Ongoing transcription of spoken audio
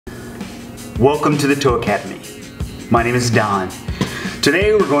Welcome to the Tow Academy. My name is Don.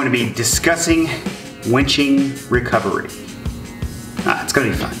 Today we're going to be discussing winching recovery. It's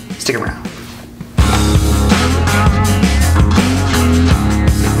going to be fun. Stick around.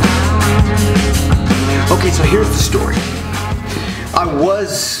 Okay, so here's the story. I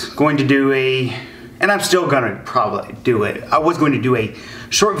was going to do and I'm still going to probably do it. I was going to do a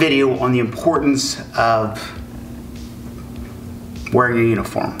short video on the importance of wearing a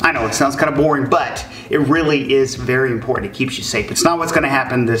uniform. I know it sounds kind of boring, but it really is very important. It keeps you safe. It's not what's going to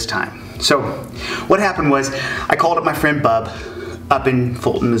happen this time. So what happened was I called up my friend Bub up in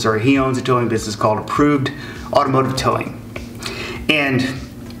Fulton, Missouri. He owns a towing business called Approved Automotive Towing. And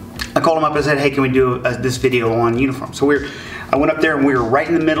I called him up and said, hey, can we do this video on uniforms? So I went up there and we were right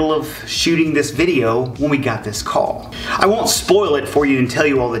in the middle of shooting this video when we got this call. I won't spoil it for you and tell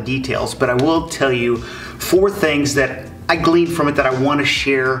you all the details, but I will tell you 4 things that I gleaned from it that I want to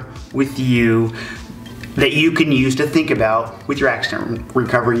share with you that you can use to think about with your accident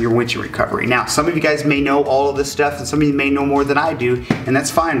recovery, your winching recovery. Now, some of you guys may know all of this stuff and some of you may know more than I do, and that's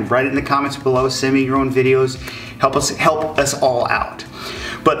fine. Write it in the comments below, send me your own videos, help us all out.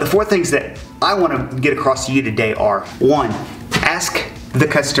 But the 4 things that I want to get across to you today are: 1, ask the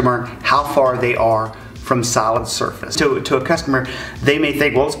customer how far they are from solid surface. To a customer, they may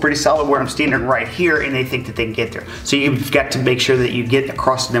think, well, it's pretty solid where I'm standing right here, and they think that they can get there. So you've got to make sure that you get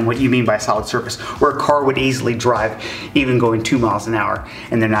across to them what you mean by solid surface, where a car would easily drive even going 2 miles an hour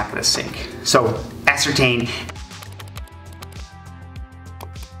and they're not going to sink. So ascertain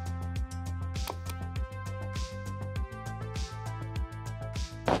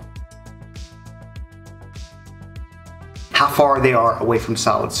how far they are away from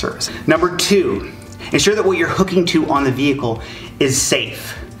solid surface. Number 2, ensure that what you're hooking to on the vehicle is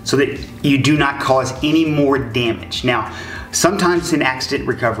safe so that you do not cause any more damage. Now, sometimes in accident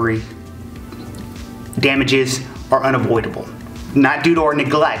recovery, damages are unavoidable, not due to our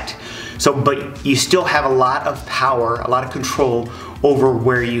neglect. But you still have a lot of power, a lot of control over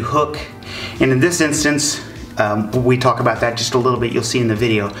where you hook. And in this instance, we talk about that just a little bit, you'll see in the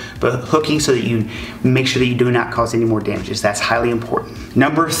video, but hooking so that you make sure that you do not cause any more damages, that's highly important.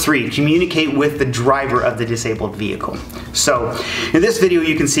 Number 3, communicate with the driver of the disabled vehicle. So in this video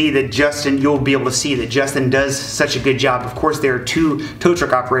you can see that you'll be able to see that Justin does such a good job. Of course there are 2 tow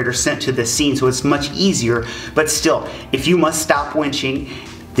truck operators sent to the scene, so it's much easier, but still, if you must stop winching,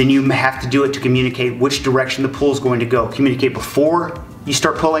 then you have to do it to communicate which direction the pull is going to go. Communicate before you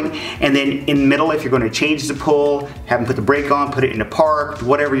start pulling, and then in the middle, if you're going to change the pull, have them put the brake on, put it into park,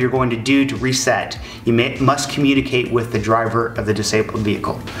 whatever you're going to do to reset, you must communicate with the driver of the disabled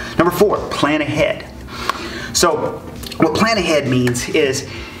vehicle. Number 4, plan ahead. So what plan ahead means is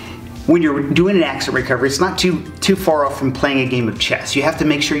when you're doing an accident recovery, it's not too far off from playing a game of chess. You have to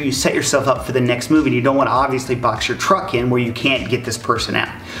make sure you set yourself up for the next move, and you don't want to obviously box your truck in where you can't get this person out.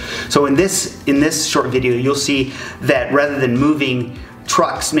 So in this short video, you'll see that rather than moving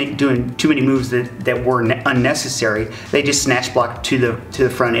trucks, doing too many moves that were unnecessary, they just snatch blocked to the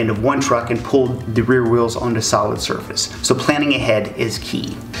front end of one truck and pulled the rear wheels onto solid surface. So planning ahead is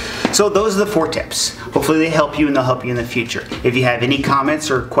key. So those are the 4 tips. Hopefully they help you and they'll help you in the future. If you have any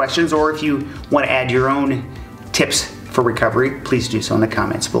comments or questions, or if you want to add your own tips for recovery, please do so in the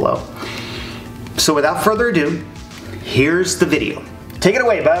comments below. So without further ado, here's the video. Take it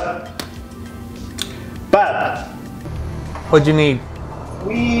away, Bub. Bub. What'd you need?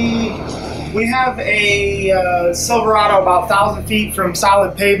 We have a Silverado about 1,000 feet from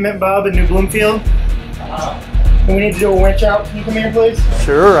solid pavement, Bub, in New Bloomfield. And we need to do a winch out. Can you come here, please?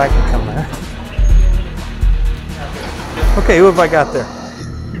 Sure, I can come there. Okay, who have I got there?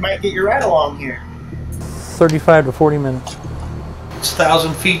 You might get your ride along here. 35 to 40 minutes. It's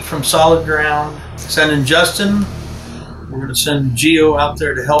 1,000 feet from solid ground. Sending Justin. We're going to send Geo out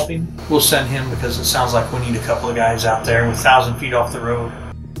there to help him. We'll send him because it sounds like we need a couple of guys out there with 1,000 feet off the road.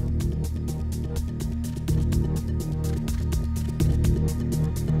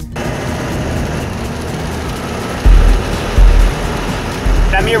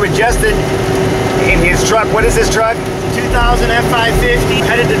 I'm here with Justin in his truck. What is this truck? 2000 F550.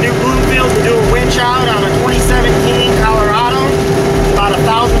 Headed to New Bloomfield to do a winch out on a 2017 Colorado. About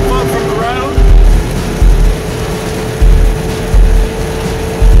 1,000 foot from the road.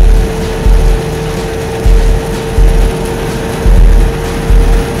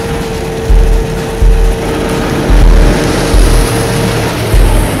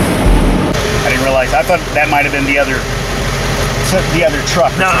 I thought that might have been the other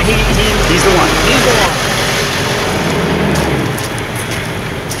truck. No, he's the one. He's the one.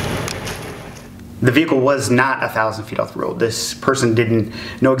 the vehicle was not 1,000 feet off the road. This person didn't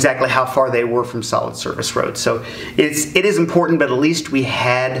know exactly how far they were from solid surface roads. So it is important, but at least we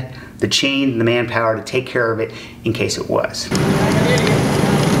had the chain, the manpower to take care of it in case it was. I'm an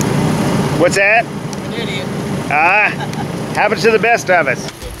idiot. What's that? I'm an idiot. Happens to the best of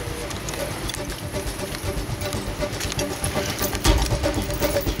us.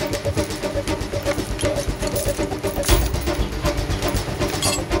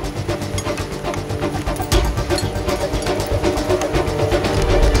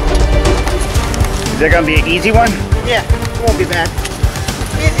 Is that gonna be an easy one? Yeah, it won't be bad.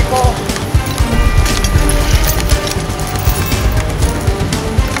 Easy, Paul.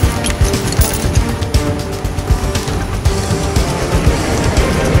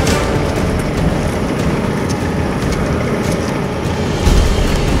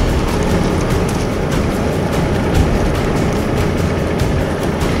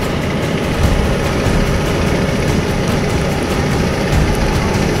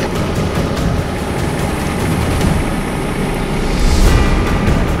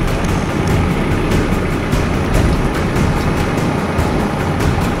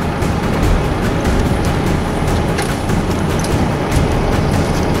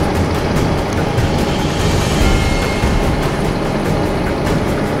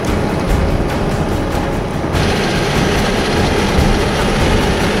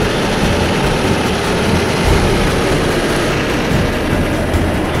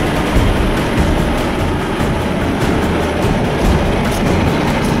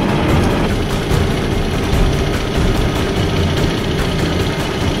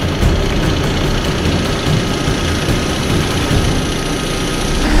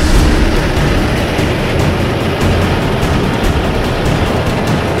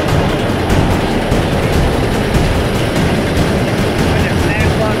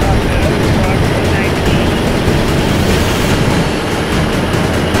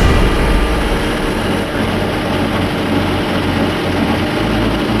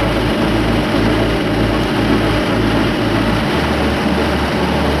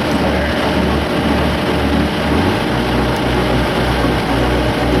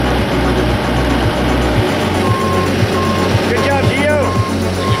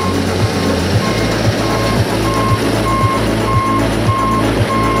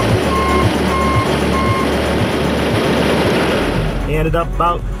 Ended up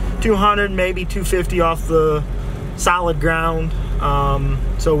about 200, maybe 250 off the solid ground.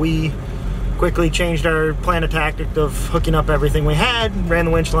 So we quickly changed our plan of tactic of hooking up everything we had, ran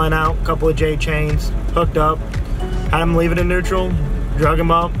the winch line out, a couple of J chains, hooked up, had them leave it in neutral, drug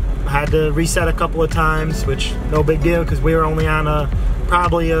them up, had to reset a couple of times, which no big deal because we were only on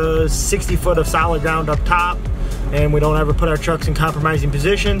probably a 60 foot of solid ground up top, and we don't ever put our trucks in compromising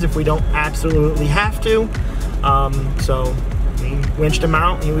positions if we don't absolutely have to. So we winched him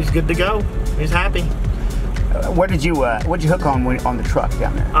out, he was good to go. He was happy. What'd you hook on the truck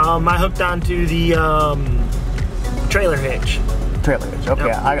down there? I hooked onto the trailer hitch. Trailer hitch, okay.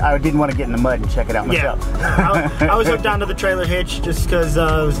 Yep. I didn't want to get in the mud and check it out myself. Yeah, I was hooked onto the trailer hitch just because it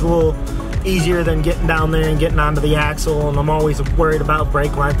was a little easier than getting down there and getting onto the axle, and I'm always worried about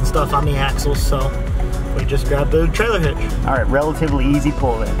brake length and stuff on the axles, so we just grabbed the trailer hitch. All right, relatively easy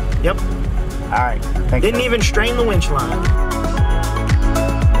pull then. Yep. All right, thanks. Didn't even strain the winch line.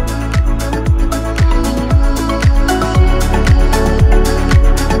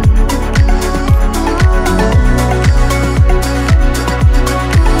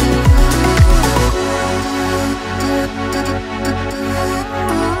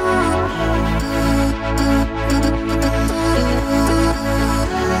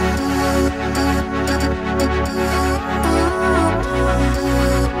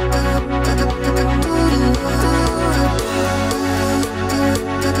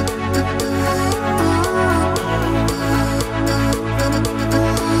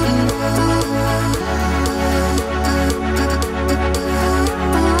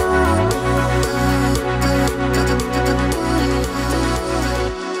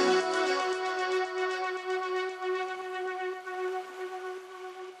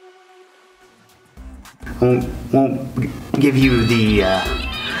 Won't give you the,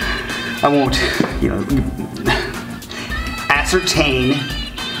 I won't, ascertain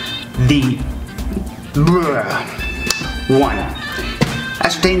the,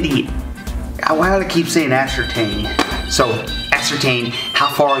 ascertain the, why do I keep saying ascertain? So, ascertain how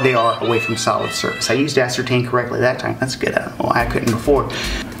far they are away from solid surface. I used ascertain correctly that time, that's good, I don't know why I couldn't before.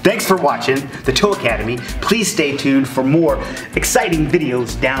 Thanks for watching the Tow Academy. Please stay tuned for more exciting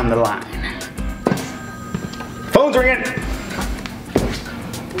videos down the line. Phone's ringing.